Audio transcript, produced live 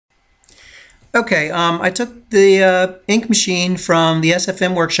Okay, I took the ink machine from the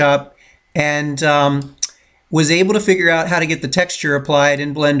SFM workshop and was able to figure out how to get the texture applied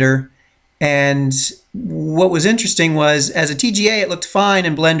in Blender. And what was interesting was, as a TGA, it looked fine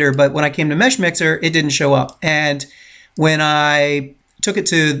in Blender, but when I came to Mesh Mixer, it didn't show up. And when I took it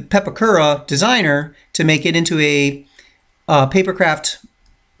to Pepakura Designer to make it into a Papercraft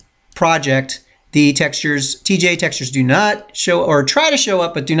project, the textures, TGA textures, do not show, or try to show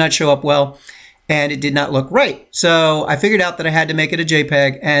up, but do not show up well. And it did not look right. So I figured out that I had to make it a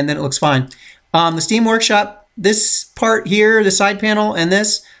JPEG, and then it looks fine. The Steam Workshop, this part here, the side panel, and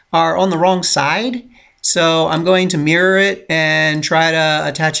this are on the wrong side. So I'm going to mirror it and try to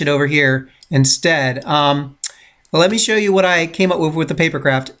attach it over here instead. Let me show you what I came up with the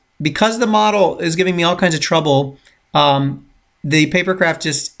Papercraft. Because the model is giving me all kinds of trouble, the Papercraft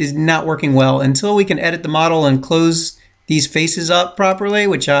just is not working well. Until we can edit the model and close these faces up properly,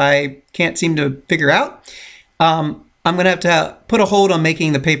 which I can't seem to figure out, I'm going to have to put a hold on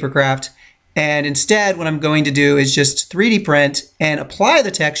making the Papercraft. And instead, what I'm going to do is just 3D print and apply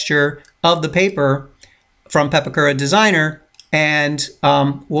the texture of the paper from Pepakura Designer, and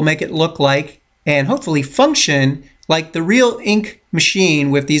we'll make it look like and hopefully function like the real ink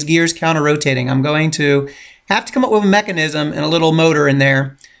machine with these gears counter-rotating. I'm going to have to come up with a mechanism and a little motor in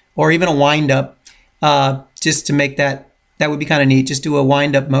there, or even a wind-up, just to make that. That would be kind of neat. Just do a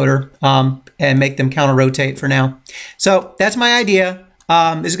wind-up motor and make them counter-rotate for now. So that's my idea.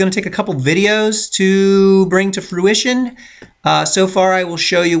 This is going to take a couple videos to bring to fruition. So far, I will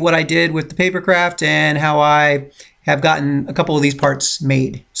show you what I did with the Papercraft and how I have gotten a couple of these parts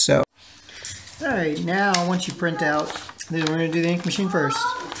made. So, all right, now once you print out, then we're going to do the ink machine first.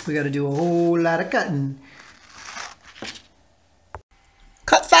 We got to do a whole lot of cutting.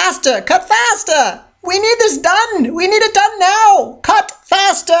 Cut faster! Cut faster! We need this done! We need it done now! Cut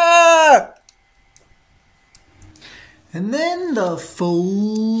faster! And then the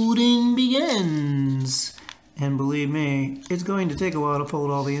folding begins. And believe me, it's going to take a while to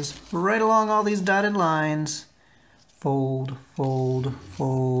fold all these. Right along all these dotted lines. Fold, fold,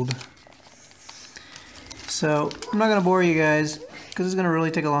 fold. So, I'm not going to bore you guys, because it's going to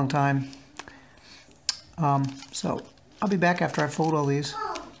really take a long time. So, I'll be back after I fold all these.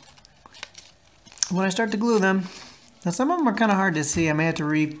 When I start to glue them, now some of them are kind of hard to see. I may have to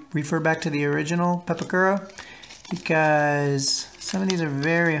refer back to the original Pepakura, because some of these are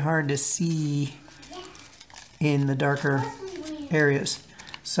very hard to see in the darker areas.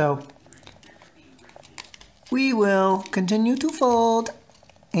 So we will continue to fold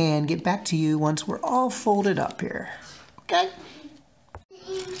and get back to you once we're all folded up here. Okay?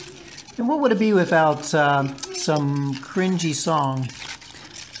 And what would it be without some cringy song?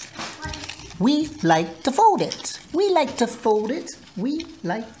 We like to fold it. We like to fold it. We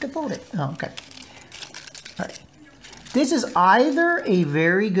like to fold it. Oh, okay. All right. This is either a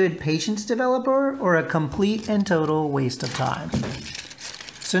very good patience developer or a complete and total waste of time.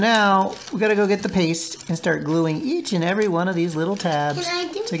 So now we gotta go get the paste and start gluing each and every one of these little tabs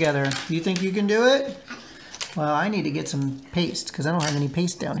together. You think you can do it? Well, I need to get some paste because I don't have any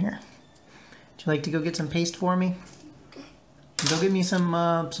paste down here. Would you like to go get some paste for me? Go get me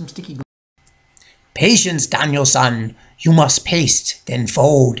some sticky glue. Patience, Daniel-san. You must paste, then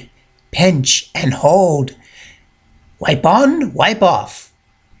fold, pinch and hold. Wipe on, wipe off.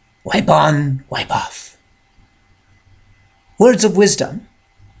 Wipe on, wipe off. Words of wisdom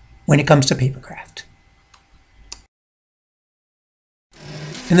when it comes to Papercraft.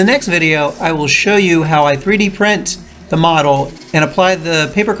 In the next video, I will show you how I 3D print the model and apply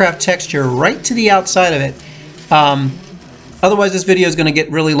the Papercraft texture right to the outside of it. Otherwise, this video is going to get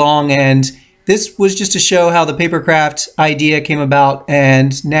really long, and this was just to show how the Papercraft idea came about,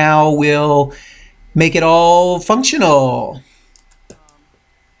 and now we'll make it all functional.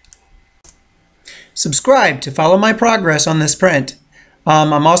 Subscribe to follow my progress on this print.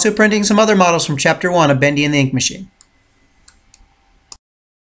 I'm also printing some other models from Chapter 1 of Bendy and the Ink Machine.